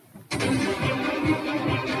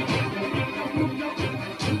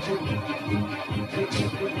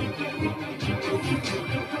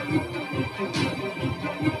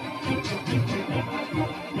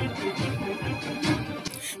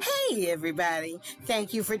everybody.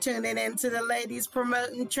 Thank you for tuning in to the Ladies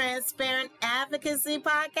Promoting Transparent Advocacy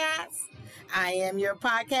Podcast. I am your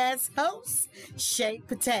podcast host, Shay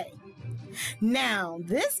Pate. Now,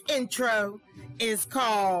 this intro is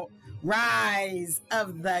called Rise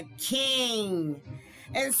of the King.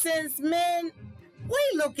 And since men,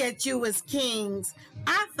 we look at you as kings,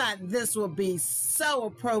 I thought this would be so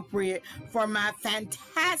appropriate for my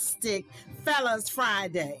fantastic Fellas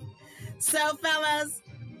Friday. So, fellas,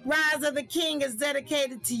 Rise of the King is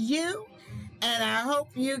dedicated to you, and I hope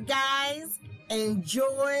you guys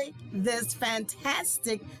enjoy this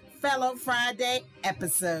fantastic Fellow Friday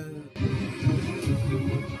episode.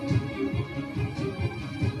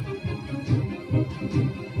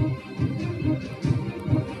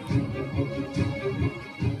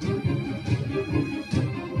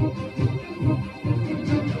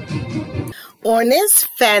 On this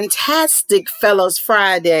fantastic Fellows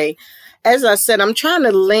Friday, as I said, I'm trying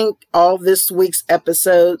to link all this week's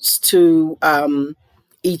episodes to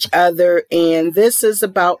each other, and this is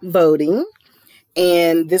about voting,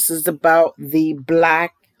 and this is about the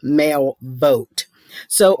Black male vote.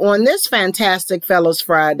 So on this fantastic Fellows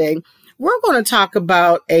Friday, we're going to talk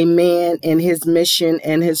about a man and his mission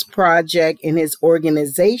and his project and his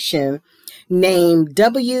organization named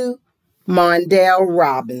W. Mondale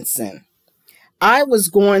Robinson. I was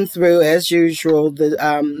going through, as usual,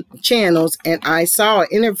 the channels, and I saw an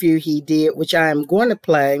interview he did, which I am going to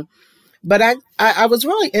play. But I was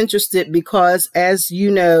really interested because, as you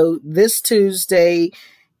know, this Tuesday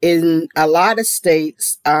in a lot of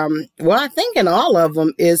states, I think in all of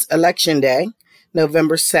them, is Election Day,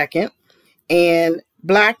 November 2nd. And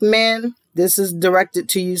Black men, this is directed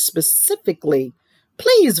to you specifically.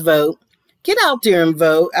 Please vote. Get out there and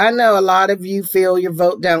vote. I know a lot of you feel your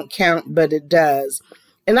vote don't count, but it does.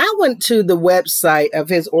 And I went to the website of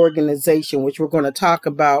his organization, which we're going to talk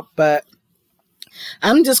about, but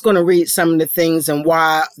I'm just going to read some of the things and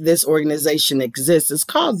why this organization exists. It's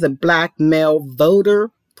called the Black Male Voter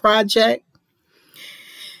Project.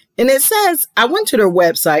 And it says, I went to their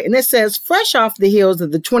website, and it says, fresh off the heels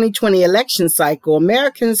of the 2020 election cycle,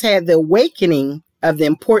 Americans had the awakening of the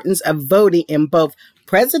importance of voting in both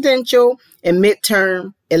presidential and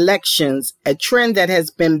midterm elections, a trend that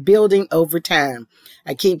has been building over time.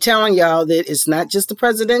 I keep telling y'all that it's not just the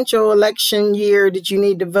presidential election year that you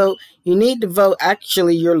need to vote. You need to vote.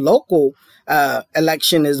 Actually, your local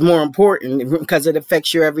election is more important because it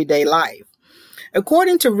affects your everyday life.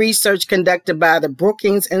 According to research conducted by the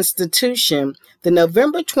Brookings Institution, the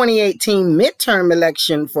November 2018 midterm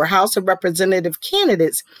election for House of Representative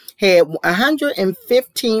candidates had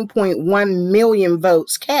 115.1 million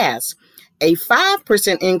votes cast, a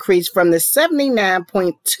 5% increase from the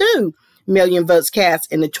 79.2 million votes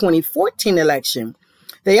cast in the 2014 election.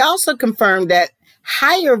 They also confirmed that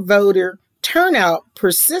higher voter turnout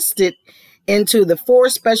persisted into the 4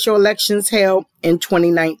 special elections held in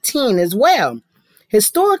 2019 as well.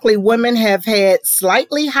 Historically, women have had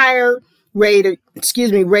slightly higher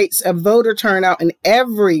rates of voter turnout in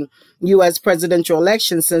every U.S. presidential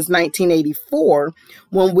election since 1984.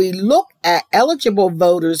 When we look at eligible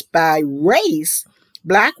voters by race,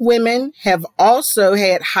 Black women have also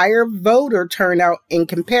had higher voter turnout in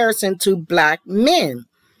comparison to Black men.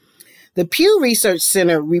 The Pew Research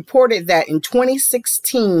Center reported that in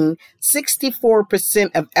 2016,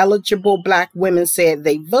 64% of eligible Black women said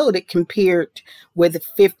they voted, compared with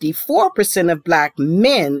 54% of Black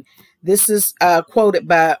men. This is quoted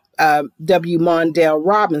by W. Mondale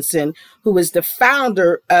Robinson, who is the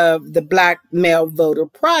founder of the Black Male Voter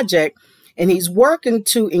Project, and he's working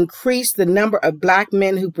to increase the number of Black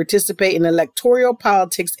men who participate in electoral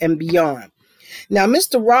politics and beyond. Now,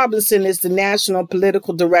 Mr. Robinson is the National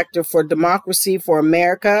Political Director for Democracy for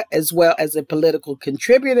America, as well as a political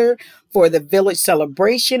contributor for the Village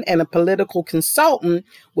Celebration and a political consultant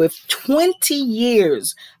with 20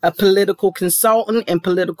 years of political consultant and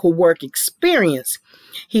political work experience.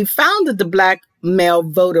 He founded the Black Male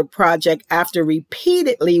Voter Project after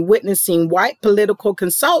repeatedly witnessing white political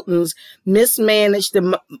consultants mismanage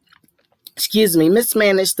the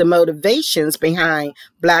motivations behind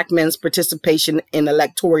Black men's participation in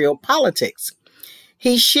electoral politics.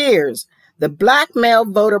 He shares, the Black Male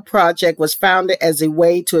Voter Project was founded as a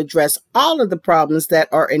way to address all of the problems that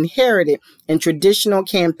are inherited in traditional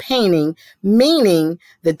campaigning, meaning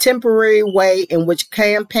the temporary way in which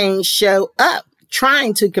campaigns show up,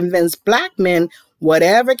 trying to convince Black men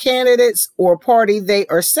whatever candidates or party they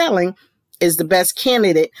are selling is the best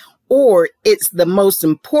candidate, or it's the most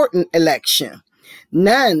important election.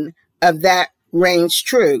 None of that reigns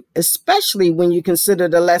true, especially when you consider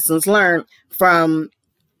the lessons learned from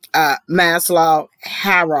Maslow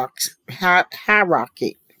hierarchy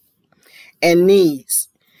and needs.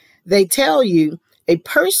 They tell you a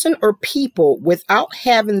person or people without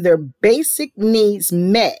having their basic needs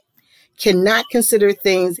met cannot consider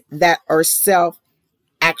things that are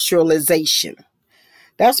self-actualization.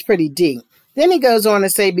 That's pretty deep. Then he goes on to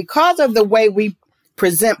say, because of the way we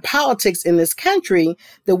present politics in this country,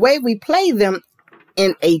 the way we play them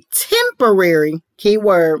in a temporary,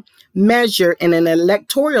 keyword, measure in an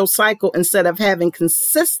electoral cycle instead of having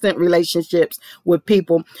consistent relationships with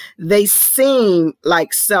people, they seem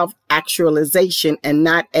like self-actualization and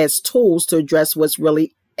not as tools to address what's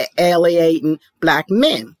really alienating Black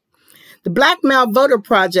men. The Black Male Voter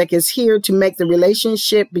Project is here to make the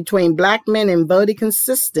relationship between Black men and voting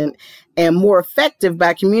consistent and more effective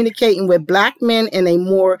by communicating with Black men in a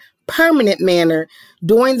more permanent manner,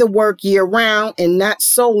 doing the work year-round and not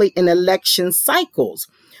solely in election cycles.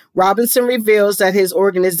 Robinson reveals that his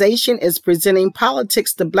organization is presenting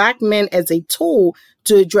politics to Black men as a tool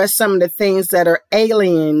to address some of the things that are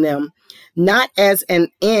alienating them, not as an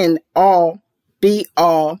end-all,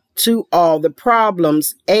 be-all, to all the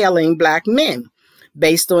problems ailing Black men.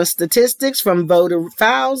 Based on statistics from voter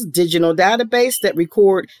files, digital database that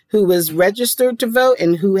record who is registered to vote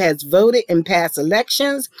and who has voted in past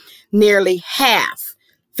elections, nearly half,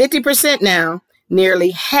 50% now,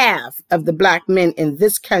 nearly half of the Black men in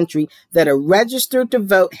this country that are registered to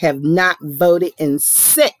vote have not voted in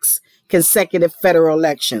 6 consecutive federal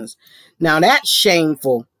elections. Now that's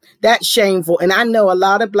shameful. That's shameful. And I know a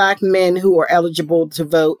lot of Black men who are eligible to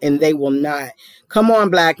vote and they will not. Come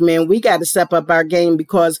on, Black men. We got to step up our game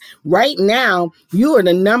because right now you are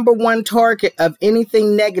the number one target of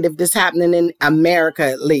anything negative that's happening in America,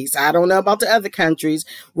 at least. I don't know about the other countries.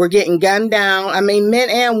 We're getting gunned down. I mean,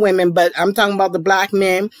 men and women, but I'm talking about the Black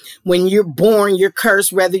men. When you're born, you're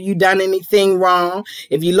cursed, whether you done anything wrong.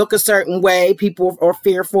 If you look a certain way, people are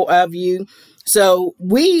fearful of you. So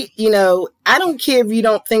I don't care if you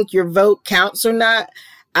don't think your vote counts or not.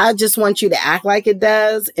 I just want you to act like it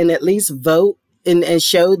does and at least vote and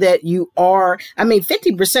show that you are. I mean,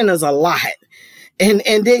 50% is a lot. And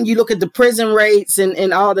then you look at the prison rates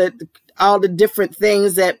and all the different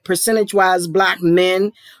things that percentage wise Black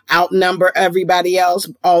men outnumber everybody else,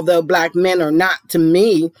 although Black men are not, to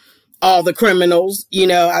me, all the criminals.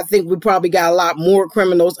 I think we probably got a lot more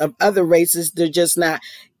criminals of other races. They're just not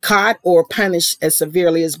caught or punished as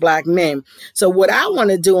severely as Black men. So what I want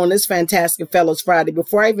to do on this Fantastic Fellows Friday,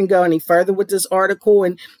 before I even go any further with this article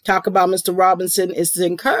and talk about Mr. Robinson, is to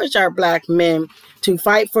encourage our Black men to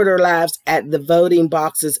fight for their lives at the voting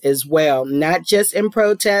boxes as well. Not just in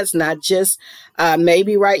protest, not just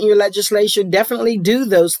maybe writing your legislation. Definitely do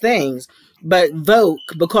those things, but vote,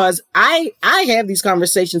 because I have these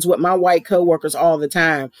conversations with my white coworkers all the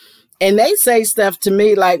time. And they say stuff to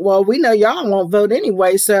me like, well, we know y'all won't vote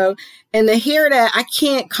anyway. So, and to hear that, I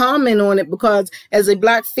can't comment on it because as a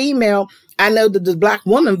Black female, I know that the Black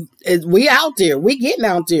woman, we out there, we getting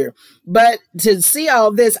out there. But to see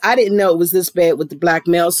all this, I didn't know it was this bad with the Black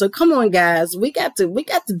male. So come on, guys, we got to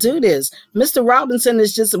do this. Mr. Robinson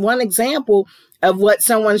is just one example of what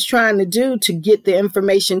someone's trying to do to get the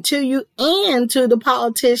information to you and to the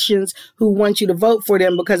politicians who want you to vote for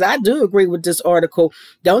them. Because I do agree with this article.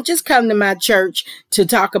 Don't just come to my church to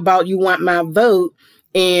talk about you want my vote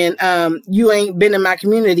and you ain't been in my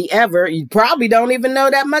community ever. You probably don't even know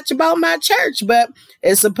that much about my church, but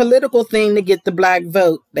it's a political thing to get the Black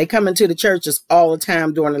vote. They come into the churches all the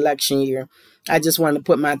time during election year. I just want to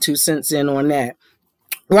put my 2 cents in on that.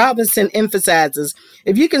 Robinson emphasizes,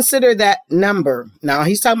 if you consider that number, now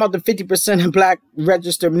he's talking about the 50% of Black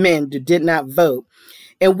registered men who did not vote,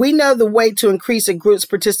 and we know the way to increase a group's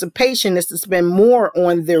participation is to spend more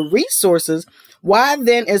on their resources, why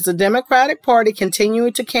then is the Democratic Party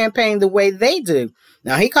continuing to campaign the way they do?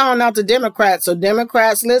 Now, he calling out the Democrats, so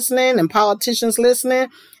Democrats listening and politicians listening,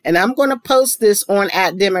 and I'm going to post this on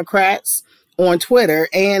 @Democrats on Twitter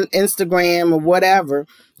and Instagram or whatever.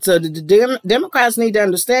 So the Democrats need to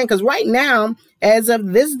understand, because right now, as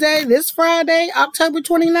of this day, this Friday, October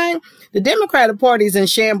 29th, the Democratic Party is in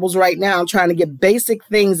shambles right now trying to get basic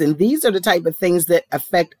things. And these are the type of things that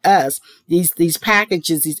affect us. These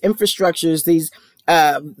packages, these infrastructures,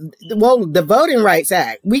 the Voting Rights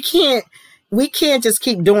Act. We can't just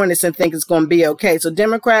keep doing this and think it's going to be okay. So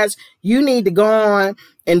Democrats, you need to go on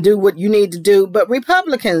and do what you need to do. But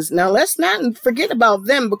Republicans, now let's not forget about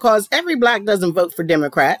them, because every Black doesn't vote for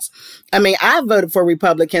Democrats. I mean, I voted for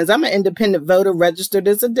Republicans. I'm an independent voter registered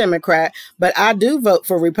as a Democrat, but I do vote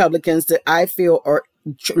for Republicans that I feel are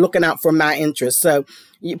looking out for my interests. So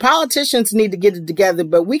politicians need to get it together,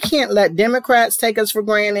 but we can't let Democrats take us for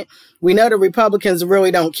granted. We know the Republicans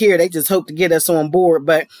really don't care. They just hope to get us on board.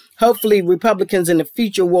 But hopefully Republicans in the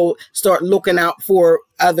future will start looking out for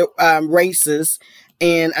other races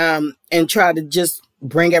and try to just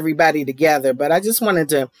bring everybody together. But I just wanted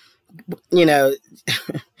to,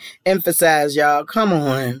 emphasize, y'all, come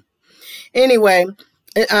on. Anyway,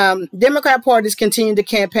 Democrat parties continue to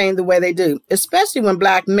campaign the way they do, especially when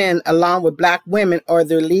Black men, along with Black women, are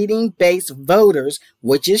their leading base voters,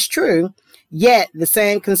 which is true. Yet the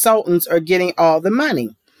same consultants are getting all the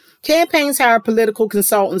money. Campaigns hire political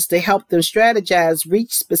consultants to help them strategize,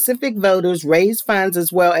 reach specific voters, raise funds,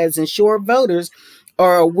 as well as ensure voters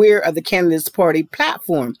are aware of the candidate's party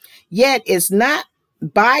platform. Yet it's not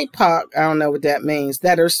BIPOC, I don't know what that means,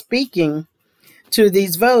 that are speaking to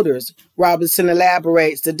these voters. Robinson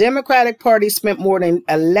elaborates, the Democratic Party spent more than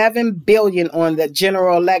 $11 billion on the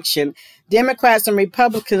general election. Democrats and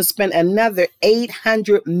Republicans spent another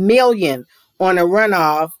 $800 million on a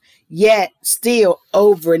runoff, yet still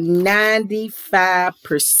over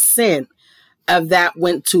 95% of that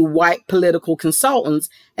went to white political consultants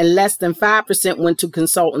and less than 5% went to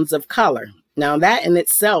consultants of color. Now that in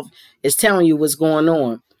itself is telling you what's going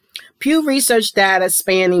on. Pew Research data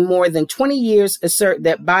spanning more than 20 years assert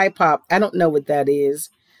that BIPOC, I don't know what that is,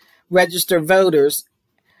 registered voters,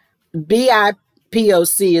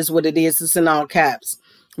 BIPOC is what it is, it's in all caps,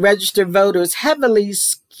 registered voters heavily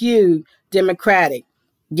skew Democratic,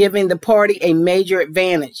 giving the party a major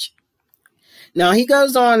advantage. Now, he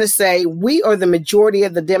goes on to say, we are the majority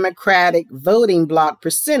of the Democratic voting bloc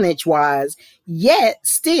percentage-wise, yet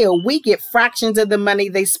still we get fractions of the money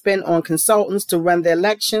they spend on consultants to run the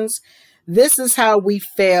elections. This is how we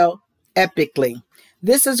fail epically.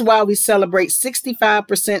 This is why we celebrate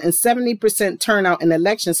 65% and 70% turnout in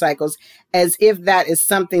election cycles, as if that is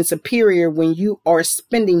something superior when you are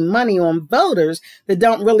spending money on voters that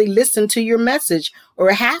don't really listen to your message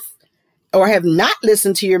or have not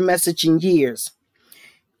listened to your message in years.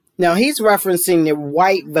 Now, he's referencing the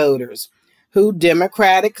white voters who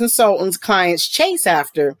Democratic consultants' clients chase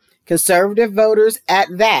after, conservative voters at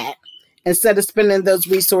that, instead of spending those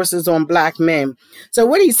resources on Black men. So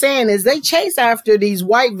what he's saying is they chase after these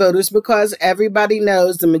white voters because everybody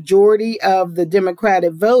knows the majority of the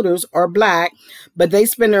Democratic voters are Black, but they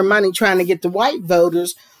spend their money trying to get the white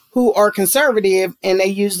voters who are conservative, and they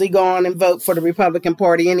usually go on and vote for the Republican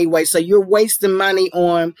Party anyway. So you're wasting money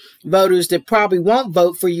on voters that probably won't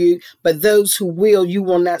vote for you, but those who will, you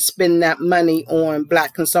will not spend that money on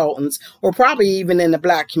Black consultants or probably even in the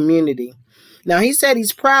Black community. Now, he said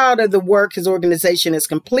he's proud of the work his organization has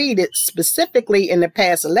completed, specifically in the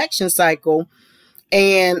past election cycle.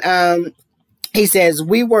 And he says,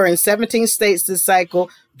 we were in 17 states this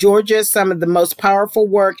cycle. Georgia is some of the most powerful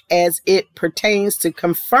work as it pertains to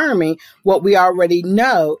confirming what we already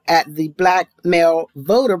know at the Black Male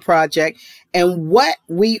Voter Project and what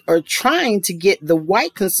we are trying to get the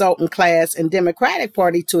white consultant class and Democratic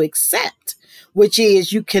Party to accept, which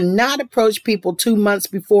is you cannot approach people 2 months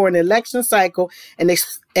before an election cycle and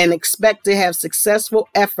expect to have successful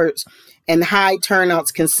efforts and high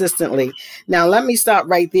turnouts consistently. Now, let me stop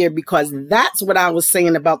right there because that's what I was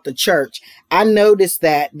saying about the church. I noticed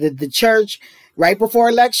that the church, right before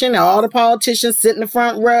election, all the politicians sit in the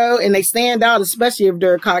front row and they stand out, especially if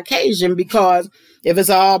they're Caucasian, because if it's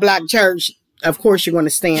an all Black church, of course you're going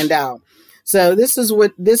to stand out. So this is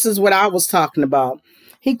what I was talking about.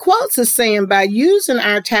 He quotes us saying, by using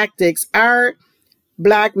our tactics, our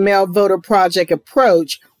Black Male Voter Project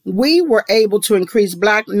approach, we were able to increase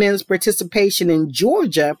Black men's participation in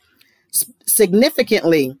Georgia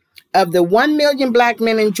significantly. Of the 1 million Black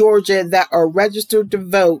men in Georgia that are registered to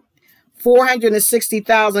vote,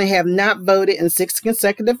 460,000 have not voted in 6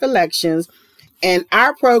 consecutive elections. And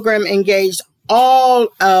our program engaged all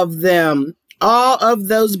of them, all of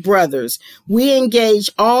those brothers. We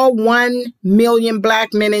engaged all 1 million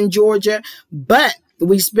Black men in Georgia, but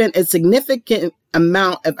we spent a significant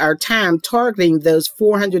amount of our time targeting those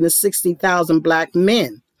 460,000 Black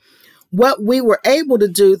men. What we were able to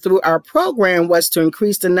do through our program was to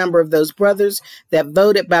increase the number of those brothers that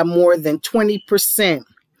voted by more than 20%.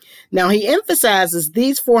 Now, he emphasizes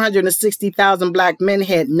these 460,000 Black men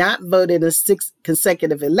had not voted in 6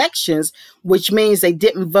 consecutive elections, which means they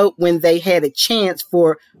didn't vote when they had a chance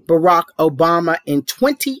for Barack Obama in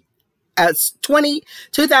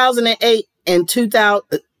 2008 and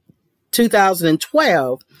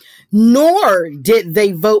 2012, nor did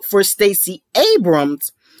they vote for Stacey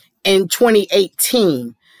Abrams in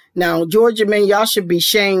 2018. Now, Georgia men, y'all should be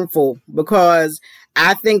shameful because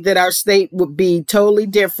I think that our state would be totally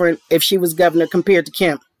different if she was governor compared to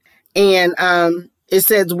Kemp. And it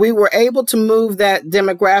says we were able to move that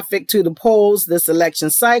demographic to the polls this election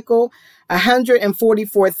cycle,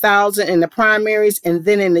 144,000 in the primaries, and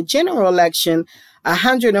then in the general election,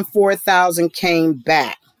 104,000 came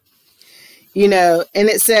back. And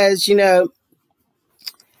it says,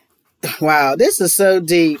 wow, this is so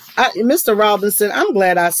deep. Mr. Robinson, I'm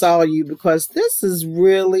glad I saw you because this is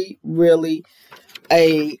really, really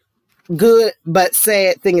a good but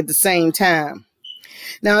sad thing at the same time.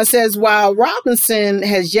 Now it says, while Robinson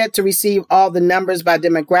has yet to receive all the numbers by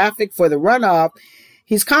demographic for the runoff,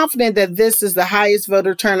 he's confident that this is the highest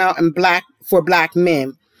voter turnout for Black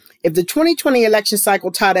men. If the 2020 election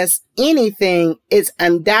cycle taught us anything, it's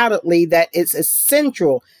undoubtedly that it's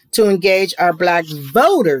essential to engage our Black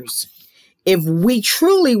voters if we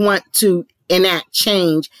truly want to enact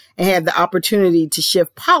change and have the opportunity to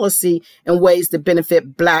shift policy in ways that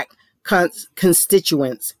benefit Black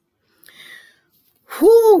constituents.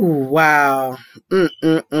 Whew, wow.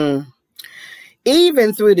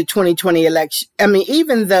 Even through the 2020 election,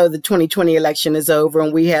 even though the 2020 election is over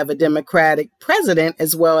and we have a Democratic president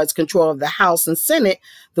as well as control of the House and Senate,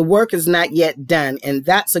 the work is not yet done. And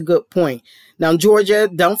that's a good point. Now, Georgia,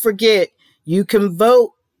 don't forget, you can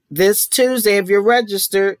vote this Tuesday if you're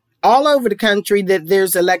registered all over the country that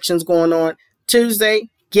there's elections going on. Tuesday,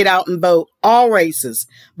 get out and vote, all races.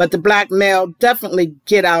 But the Black male, definitely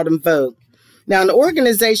get out and vote. Now, the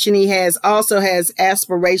organization he has also has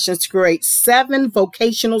aspirations to create 7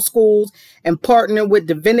 vocational schools and partner with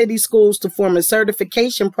divinity schools to form a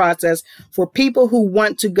certification process for people who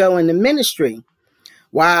want to go into ministry.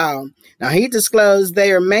 Wow. Now, he disclosed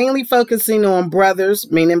they are mainly focusing on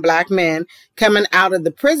brothers, meaning Black men, coming out of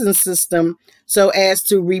the prison system so as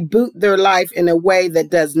to reboot their life in a way that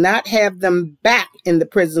does not have them back in the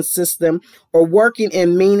prison system or working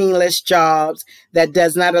in meaningless jobs that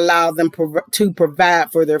does not allow them to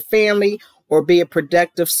provide for their family or be a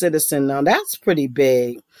productive citizen. Now, that's pretty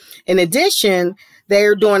big. In addition,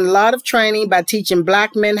 they're doing a lot of training by teaching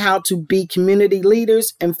Black men how to be community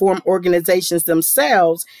leaders and form organizations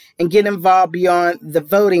themselves and get involved beyond the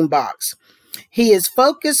voting box. He is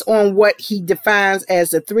focused on what he defines as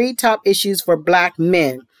the 3 top issues for Black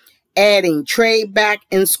men: adding trade back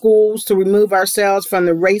in schools to remove ourselves from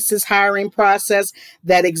the racist hiring process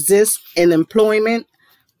that exists in employment.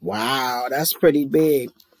 Wow, that's pretty big.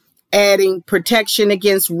 Adding protection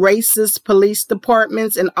against racist police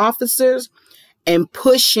departments and officers, and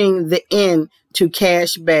pushing the end to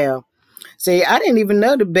cash bail. See, I didn't even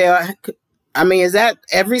know the bail. Is that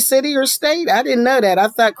every city or state? I didn't know that. I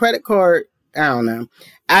thought credit card. I don't know.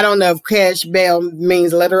 I don't know if cash bail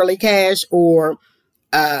means literally cash or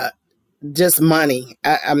just money.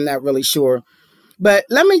 I'm not really sure. But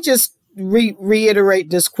let me just reiterate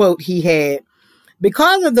this quote he had.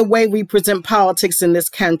 Because of the way we present politics in this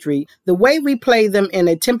country, the way we play them in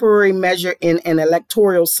a temporary measure in an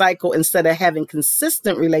electoral cycle instead of having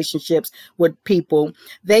consistent relationships with people,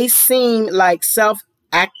 they seem like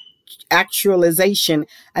self-actualization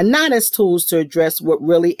and not as tools to address what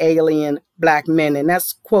really alien Black men. And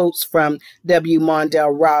that's quotes from W.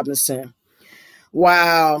 Mondale Robinson.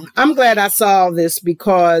 Wow. I'm glad I saw this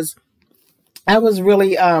because I was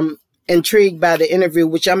really intrigued by the interview,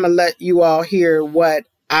 which I'm going to let you all hear what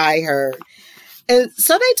I heard. And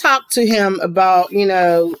so they talked to him about,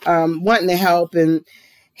 wanting to help. And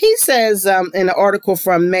he says in an article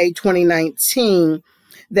from May 2019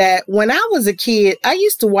 that when I was a kid, I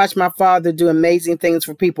used to watch my father do amazing things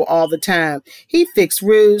for people all the time. He fixed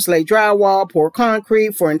roofs, laid drywall, poured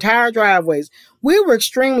concrete for entire driveways. We were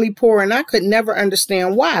extremely poor and I could never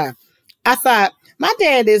understand why. I thought, my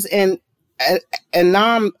dad is an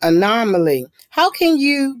anomaly. How can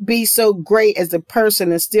you be so great as a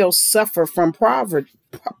person and still suffer from poverty?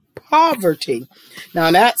 Now,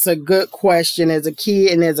 that's a good question as a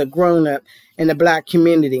kid and as a grown-up in the Black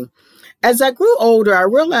community. As I grew older, I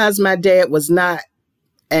realized my dad was not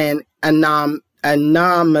an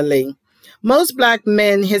anomaly. Most Black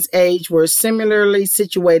men his age were similarly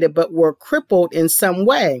situated but were crippled in some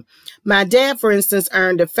way. My dad, for instance,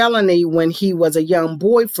 earned a felony when he was a young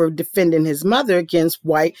boy for defending his mother against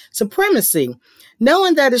white supremacy.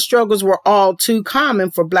 Knowing that his struggles were all too common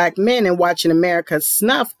for Black men and watching America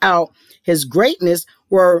snuff out his greatness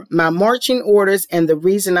were my marching orders and the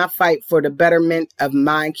reason I fight for the betterment of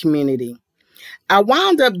my community. I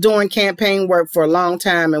wound up doing campaign work for a long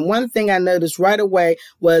time, and one thing I noticed right away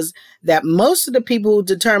was that most of the people who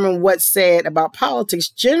determine what's said about politics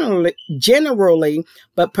generally,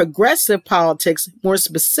 but progressive politics more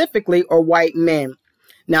specifically, are white men.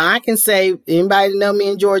 Now, I can say, anybody know me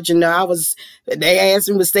in Georgia, they asked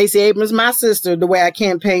me, was Stacey Abrams my sister, the way I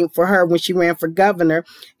campaigned for her when she ran for governor,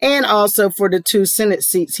 and also for the 2 Senate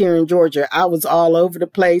seats here in Georgia. I was all over the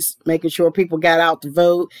place, making sure people got out to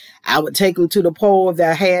vote. I would take them to the poll if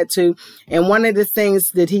I had to. And one of the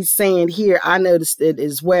things that he's saying here, I noticed it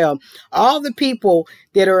as well. All the people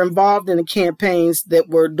that are involved in the campaigns that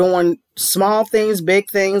were doing small things, big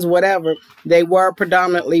things, whatever, they were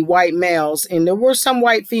predominantly white males. And there were some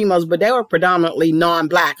white females, but they were predominantly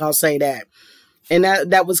non-black, I'll say that. And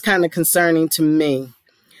that was kind of concerning to me.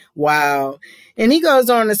 Wow. And he goes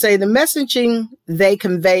on to say, the messaging they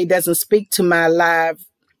convey doesn't speak to my live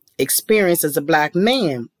experience as a black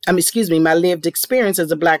man. My lived experience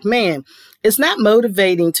as a black man. It's not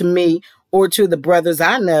motivating to me or to the brothers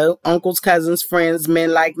I know, uncles, cousins, friends,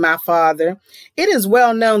 men like my father. It is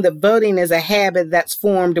well known that voting is a habit that's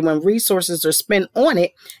formed when resources are spent on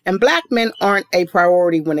it, and black men aren't a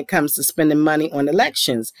priority when it comes to spending money on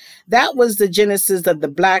elections. That was the genesis of the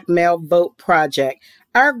Black Male Vote Project.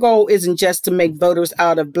 Our goal isn't just to make voters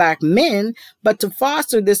out of black men, but to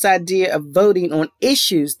foster this idea of voting on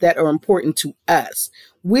issues that are important to us.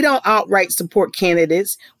 We don't outright support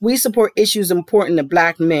candidates. We support issues important to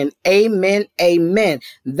black men. Amen. Amen.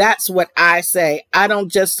 That's what I say. I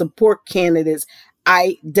don't just support candidates.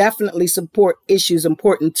 I definitely support issues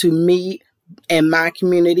important to me and my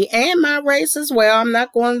community and my race as well. I'm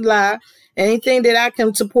not going to lie. Anything that I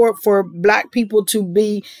can support for black people to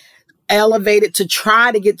be elevated, to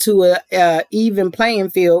try to get to a even playing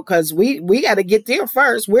field, because we got to get there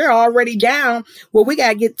first. We're already down. Well, we got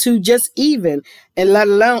to get to just even, and let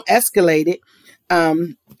alone escalated.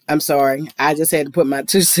 I'm sorry. I just had to put my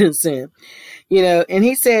 2 cents in. And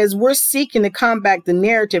he says, we're seeking to combat the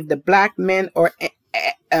narrative that black men are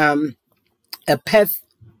apathetic,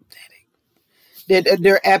 that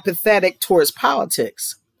they're apathetic towards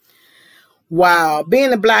politics. Wow.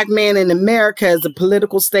 Being a black man in America is a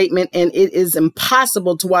political statement, and it is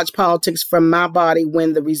impossible to watch politics from my body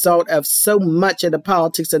when the result of so much of the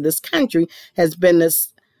politics of this country has been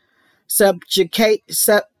this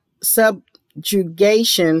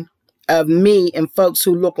subjugation of me and folks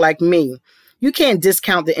who look like me. You can't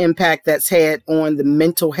discount the impact that's had on the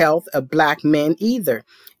mental health of black men either.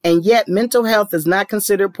 And yet mental health is not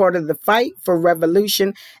considered part of the fight for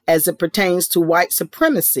revolution as it pertains to white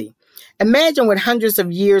supremacy. Imagine what hundreds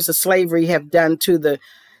of years of slavery have done to the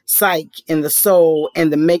psyche and the soul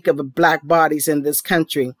and the makeup of black bodies in this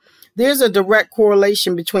country. There's a direct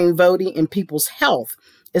correlation between voting and people's health,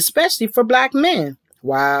 especially for black men.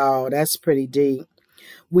 Wow, that's pretty deep.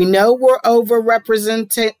 We know we're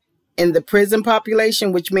overrepresented in the prison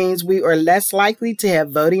population, which means we are less likely to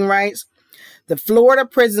have voting rights. The Florida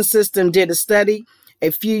prison system did a study a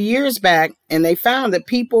few years back, and they found that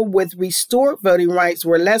people with restored voting rights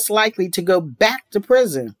were less likely to go back to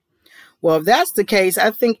prison. Well, if that's the case, I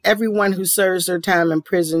think everyone who serves their time in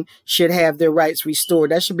prison should have their rights restored.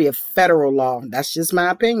 That should be a federal law. That's just my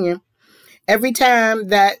opinion. Every time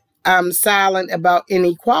that I'm silent about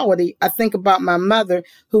inequality, I think about my mother,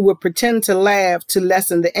 who would pretend to laugh to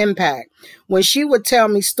lessen the impact. When she would tell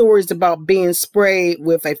me stories about being sprayed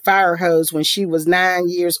with a fire hose when she was 9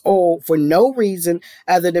 years old for no reason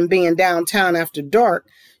other than being downtown after dark,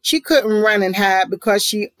 she couldn't run and hide because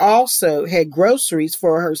she also had groceries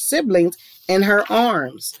for her siblings in her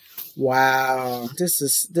arms. Wow, this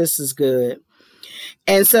is good.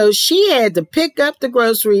 And so she had to pick up the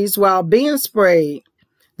groceries while being sprayed.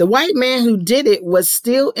 The white man who did it was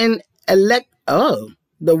still in elected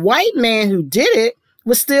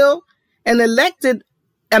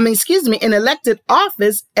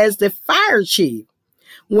office as the fire chief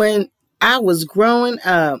when I was growing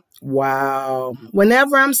up. Wow.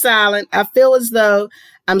 Whenever I'm silent, I feel as though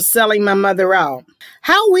I'm selling my mother out.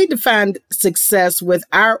 How we define success with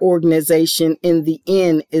our organization in the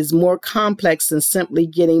end is more complex than simply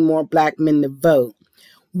getting more black men to vote.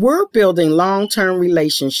 We're building long-term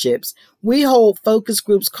relationships. We hold focus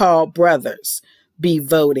groups called Brothers Be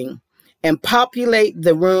Voting and populate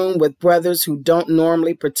the room with brothers who don't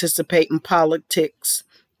normally participate in politics,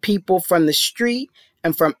 people from the street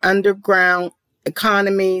and from underground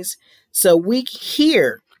economies, so we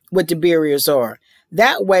hear what the barriers are.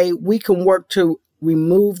 That way we can work to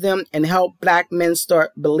remove them and help black men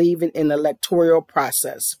start believing in the electoral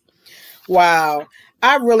process. Wow.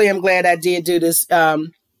 I really am glad I did do this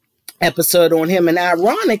episode on him. And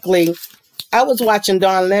ironically, I was watching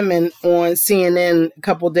Don Lemon on CNN a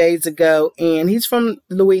couple days ago, and he's from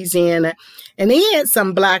Louisiana, and he had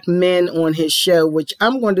some black men on his show, which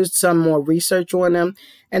I'm going to do some more research on them,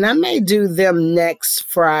 and I may do them next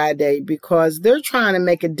Friday because they're trying to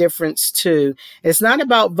make a difference too. It's not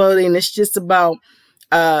about voting; it's just about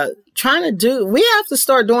we have to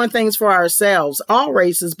start doing things for ourselves, all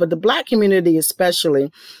races, but the black community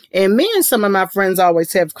especially. And me and some of my friends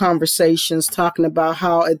always have conversations talking about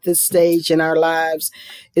how at this stage in our lives,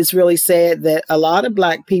 it's really sad that a lot of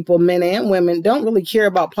black people, men and women, don't really care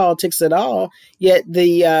about politics at all. Yet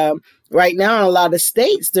right now in a lot of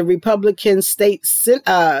states, the Republican state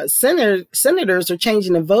senators are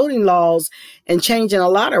changing the voting laws and changing a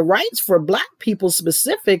lot of rights for black people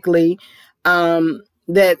specifically,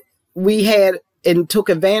 that we had and took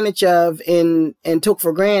advantage of and took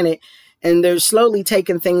for granted, and they're slowly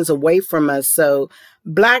taking things away from us. So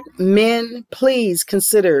black men, please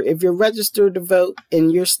consider, if you're registered to vote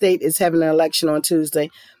and your state is having an election on Tuesday,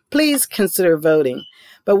 please consider voting.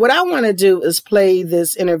 But what I want to do is play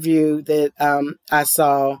this interview that I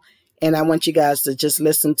saw, and I want you guys to just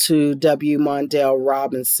listen to W. Mondale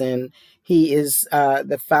Robinson. He is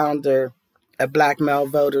the founder of Black Male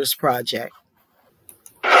Voters Project.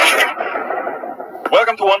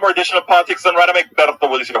 Welcome to one more edition of Politics Done Right. I'm Egberto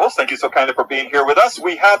Willis, your host. Thank you so kindly for being here with us.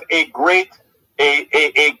 We have a great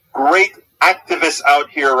activist out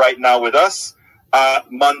here right now with us.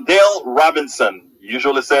 Mondale Robinson,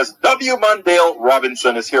 usually says W. Mondale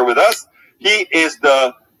Robinson, is here with us. He is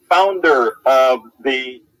the founder of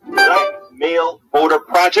the Black Male Voter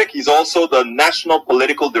Project. He's also the National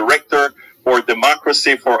Political Director for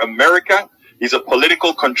Democracy for America. He's a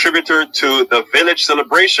political contributor to the Village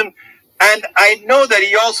Celebration. And I know that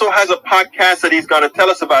he also has a podcast that he's going to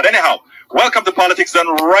tell us about. Anyhow, welcome to Politics Done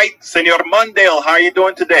Right, Senor Mondale. How are you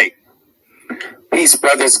doing today? Peace,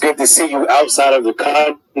 brother. It's good to see you outside of the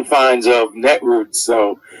confines of Netroots.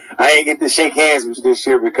 So I ain't get to shake hands with you this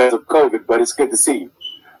year because of COVID, but it's good to see you.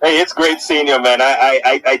 Hey, it's great seeing you, man.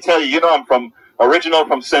 I tell you, I'm original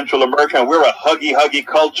from Central America, and we're a huggy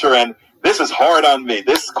culture, and this is hard on me.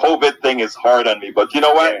 This COVID thing is hard on me. But you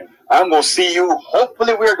know what? Yeah. I'm going to see you.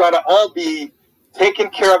 Hopefully, we're going to all be taken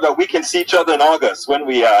care of, that we can see each other in August when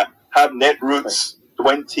we have Netroots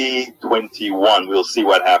 2021. We'll see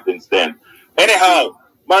what happens then. Anyhow,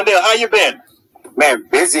 Mondale, how you been? Man,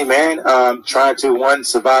 busy, man. Trying to,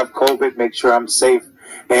 survive COVID, make sure I'm safe,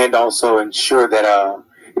 and also ensure that,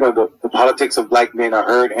 the politics of black men are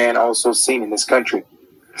heard and also seen in this country.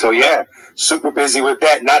 So, yeah, super busy with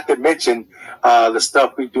that. Not to mention the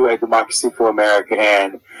stuff we do at Democracy for America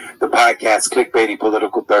and the podcast Clickbaity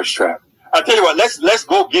Political Thirst Trap. I'll tell you what, let's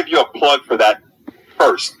go give you a plug for that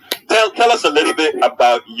first. Tell us a little bit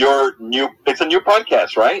about it's a new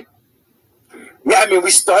podcast, right? Yeah, I mean, we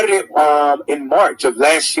started it in March of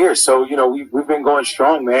last year. So, we've been going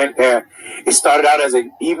strong, man. It started out as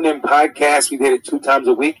an evening podcast. We did it 2 times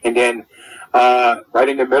a week. And then right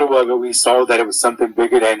in the middle of it, we saw that it was something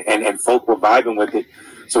bigger and folk were vibing with it.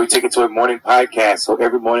 So we took it to a morning podcast. So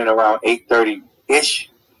every morning around 8:30-ish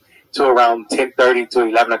to around 10:30 to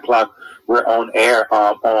 11 o'clock, we're on air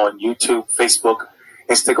on YouTube, Facebook,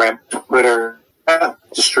 Instagram, Twitter,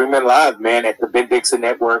 just streaming live, man, at the Ben Dixon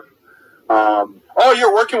Network.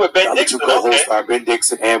 You're working with Ben Dixon. The 2 co-hosts are Ben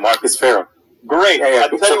Dixon and Marcus Farrell. Great. Yeah.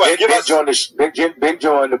 Ben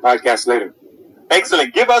joined the podcast later.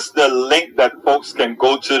 Excellent. Give us the link that folks can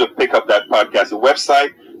go to pick up that podcast, the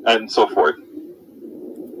website, and so forth.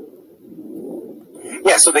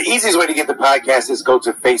 Yeah, so the easiest way to get the podcast is go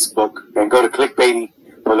to Facebook and go to Clickbaity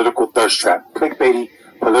Political Thirst Trap. Clickbaity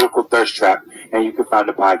Political Thirst Trap, and you can find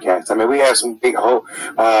the podcast. I mean, we have some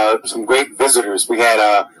some great visitors. We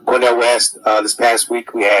had Cornel West this past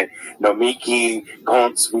week. We had Nomiki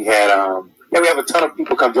Kuntz. We had we have a ton of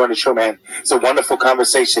people come join the show, man. It's a wonderful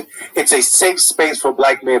conversation. It's a safe space for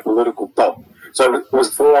black men political thought. So it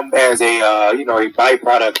was formed as a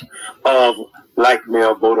byproduct of Black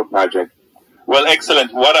Male Voter Project. Well,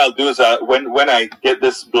 excellent. What I'll do is when I get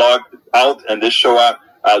this blog out and this show out,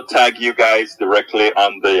 I'll tag you guys directly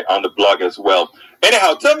on the blog as well.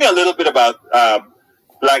 Anyhow, tell me a little bit about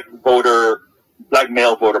Black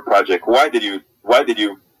Male Voter Project. Why did you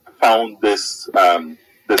found this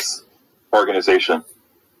organization?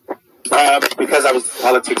 Because I was in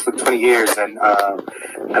politics for 20 years, and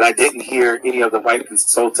I didn't hear any of the white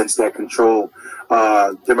consultants that control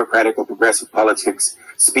democratic or progressive politics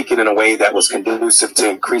speaking in a way that was conducive to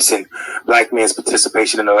increasing black men's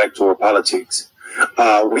participation in electoral politics.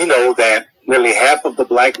 We know that nearly half of the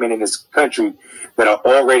black men in this country that are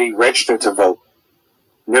already registered to vote,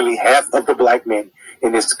 nearly half of the black men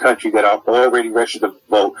in this country that are already registered to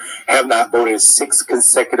vote have not voted in 6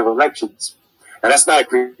 consecutive elections. And that's not a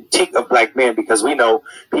critique of black men, because we know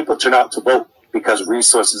people turn out to vote because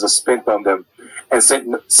resources are spent on them. And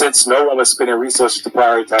since no one was spending resources to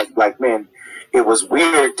prioritize black men, it was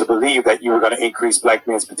weird to believe that you were going to increase black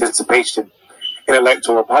men's participation in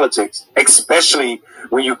electoral politics, especially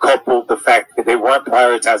when you couple the fact that they weren't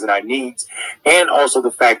prioritizing our needs, and also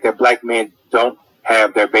the fact that black men don't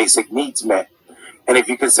have their basic needs met. And if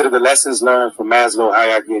you consider the lessons learned from Maslow's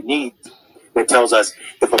hierarchy of needs, that tells us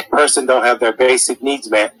if a person don't have their basic needs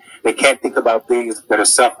met, they can't think about things that are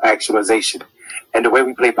self-actualization. And the way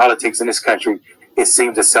we play politics in this country, it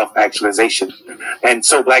seems a self-actualization. And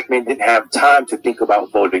so black men didn't have time to think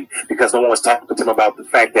about voting because no one was talking to them about the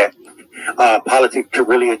fact that politics could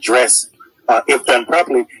really address, if done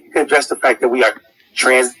properly, could address the fact that we are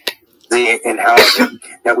transient in housing,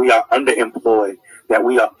 that we are underemployed, that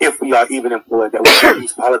we are, if we are even employed, that we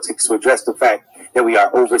use politics to address the fact that we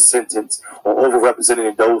are over-sentenced or overrepresented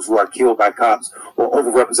in those who are killed by cops or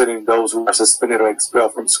overrepresented in those who are suspended or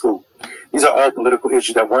expelled from school. These are all political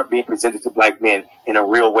issues that weren't being presented to black men in a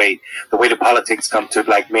real way. The way the politics come to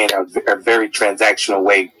black men are a very transactional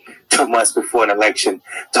way. 2 months before an election,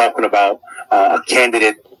 talking about a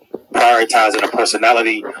candidate prioritizing a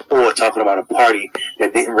personality or talking about a party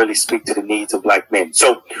that didn't really speak to the needs of black men.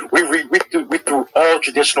 So we threw all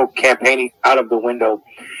traditional campaigning out of the window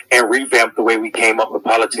and revamped the way we came up with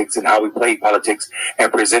politics and how we played politics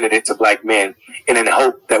and presented it to black men in an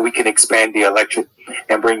hope that we can expand the electorate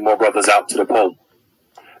and bring more brothers out to the poll.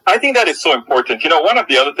 I think that is so important. You know, one of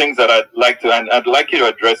the other things that I'd like to, and I'd like you to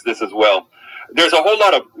address this as well. There's a whole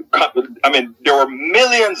lot of, there were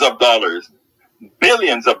millions of dollars,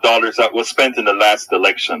 billions of dollars that was spent in the last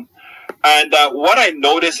election. And what I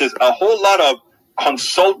notice is a whole lot of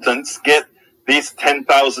consultants get these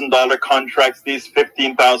 $10,000 contracts, these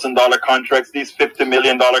 $15,000 contracts, these $50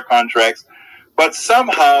 million contracts. But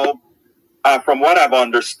somehow, from what I've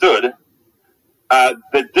understood,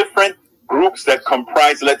 the different groups that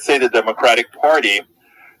comprise, let's say, the Democratic Party,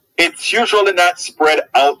 it's usually not spread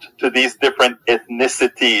out to these different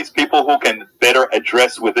ethnicities, people who can better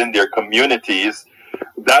address within their communities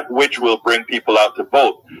that which will bring people out to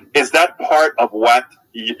vote. Is that part of what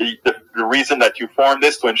the reason that you formed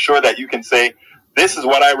this, to ensure that you can say, this is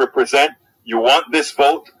what I represent, you want this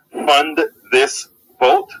vote, fund this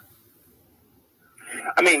vote?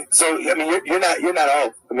 You're not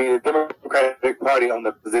off. The Democratic Party on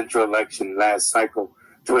the presidential election last cycle,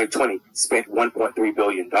 2020, spent $1.3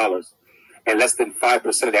 billion. And less than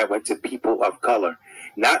 5% of that went to people of color.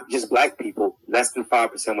 Not just black people, less than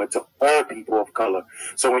 5% went to all people of color.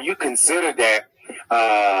 So when you consider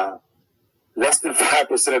that less than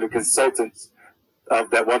 5% of the consultants of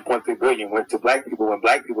that 1.3 billion went to black people, when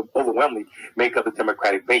black people overwhelmingly make up the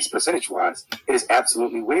Democratic base percentage-wise, it is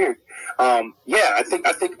absolutely weird. I think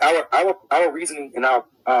our reasoning and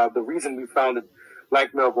the reason we founded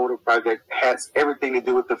Black Male Voter Project has everything to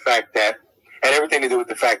do with the fact that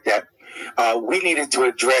we needed to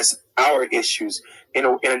address our issues in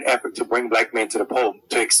an effort to bring black men to the poll,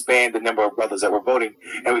 to expand the number of brothers that were voting,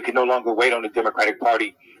 and we could no longer wait on the Democratic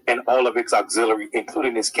Party and all of its auxiliary,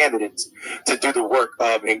 including its candidates, to do the work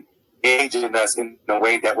of engaging us in a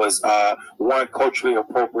way that was one, culturally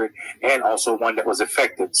appropriate, and also one that was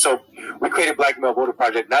effective. So we created Black Male Voter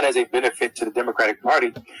Project not as a benefit to the Democratic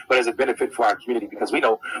Party, but as a benefit for our community, because we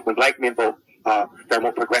know when black men vote, there are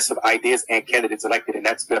more progressive ideas and candidates elected, and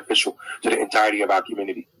that's beneficial to the entirety of our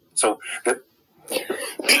community. So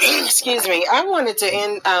excuse me, I wanted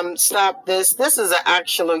to stop this. This is an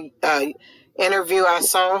actual interview. I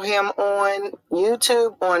saw him on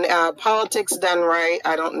YouTube on Politics Done Right.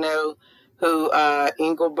 I don't know who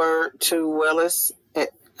Engelbert to Willis.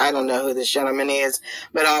 I don't know who this gentleman is,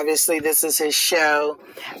 but obviously this is his show.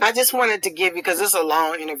 I just wanted to give you, because this is a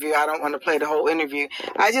long interview, I don't want to play the whole interview.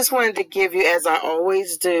 I just wanted to give you, as I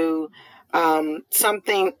always do,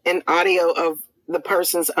 something in audio of the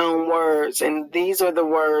person's own words. And these are the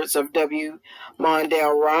words of W.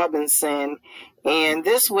 Mondale Robinson. And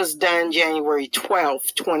this was done January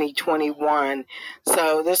 12th, 2021.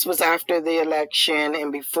 So this was after the election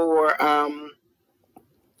and before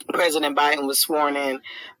President Biden was sworn in.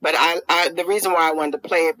 But the reason why I wanted to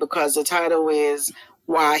play it, because the title is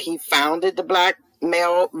why he founded the Black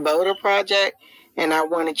Male Voter Project. And I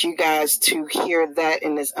wanted you guys to hear that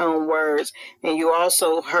in his own words. And you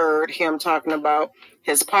also heard him talking about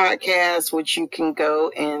his podcast, which you can go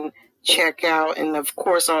and check out. And of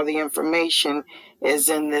course, all the information is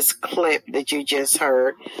in this clip that you just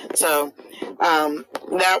heard. So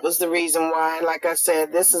that was the reason why, like I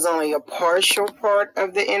said, this is only a partial part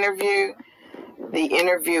of the interview. The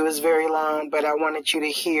interview is very long, but I wanted you to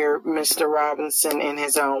hear Mr. Robinson in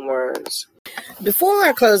his own words. Before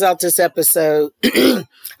I close out this episode, I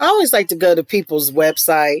always like to go to people's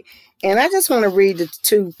website, and I just want to read the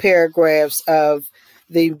 2 paragraphs of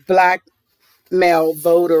the Black Male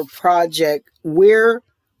Voter Project, where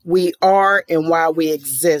we are and why we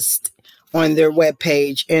exist, on their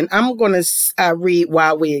webpage. And I'm going to read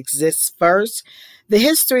why we exist first. The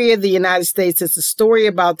history of the United States is a story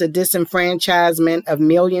about the disenfranchisement of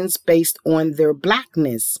millions based on their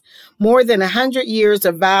blackness. More than 100 years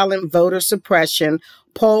of violent voter suppression,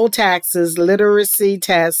 poll taxes, literacy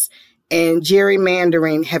tests, and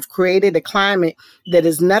gerrymandering have created a climate that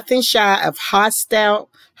is nothing shy of hostile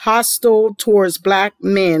towards Black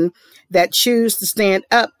men that choose to stand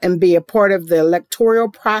up and be a part of the electoral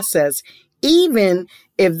process, even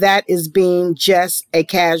if that is being just a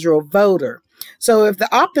casual voter. So if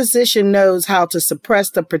the opposition knows how to suppress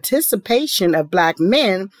the participation of Black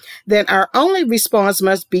men, then our only response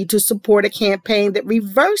must be to support a campaign that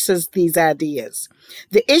reverses these ideas.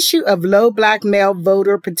 The issue of low Black male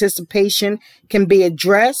voter participation can be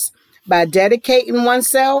addressed by dedicating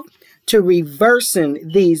oneself to reversing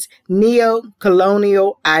these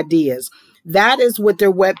neo-colonial ideas. That is what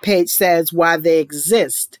their webpage says, why they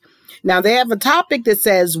exist. Now, they have a topic that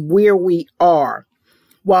says where we are.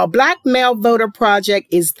 While Black Male Voter Project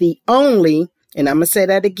is the only, and I'm going to say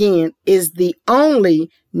that again, is the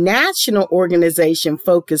only national organization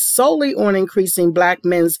focused solely on increasing Black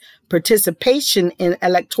men's participation in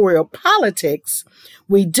electoral politics,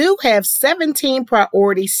 we do have 17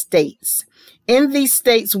 priority states. In these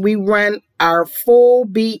states, we run our full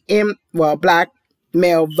Black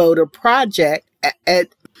Male Voter Project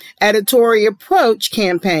editorial approach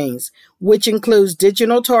campaigns, which includes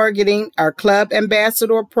digital targeting, our club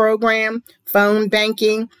ambassador program, phone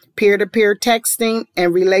banking, peer-to-peer texting,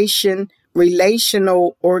 and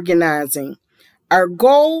relational organizing. Our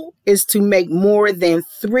goal is to make more than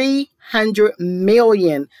 300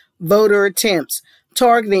 million voter attempts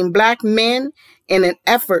targeting Black men in an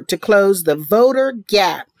effort to close the voter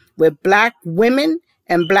gap with Black women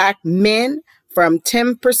and Black men from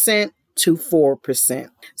 10% to 4%.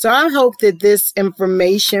 So I hope that this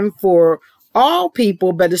information for all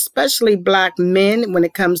people, but especially Black men when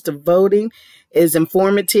it comes to voting, is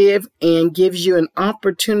informative and gives you an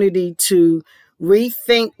opportunity to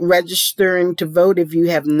rethink registering to vote if you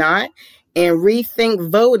have not, and rethink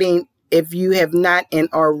voting if you have not and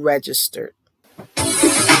are registered.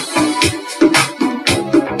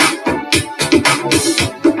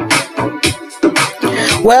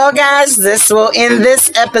 Well, guys, this will end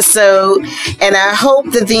this episode, and I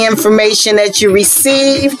hope that the information that you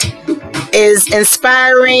received is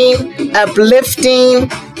inspiring,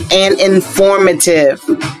 uplifting, and informative.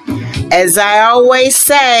 As I always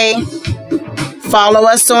say, follow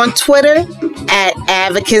us on Twitter at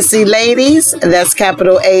Advocacy Ladies. That's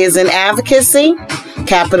capital A as in advocacy,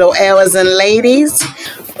 capital L as in ladies.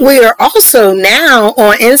 We are also now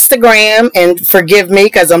on Instagram, and forgive me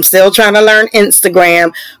because I'm still trying to learn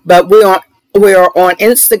Instagram, but we are on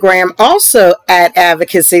Instagram also at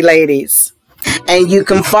Advocacy Ladies. And you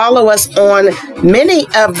can follow us on many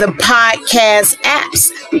of the podcast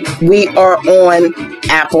apps. We are on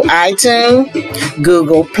Apple iTunes,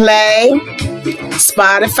 Google Play,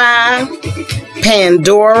 Spotify,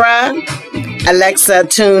 Pandora, Alexa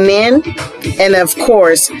TuneIn, and of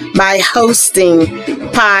course, my hosting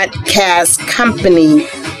podcast company,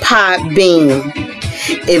 Podbean.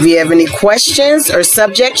 If you have any questions or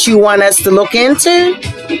subjects you want us to look into,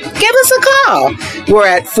 give us a call. We're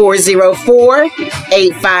at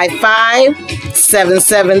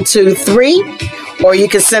 404-855-7723, or you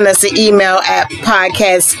can send us an email at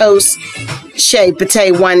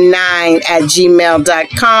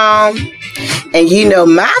podcasthost@shaypate19@gmail.com. And you know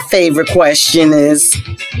my favorite question is,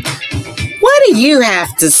 what do you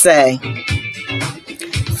have to say?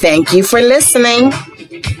 Thank you for listening.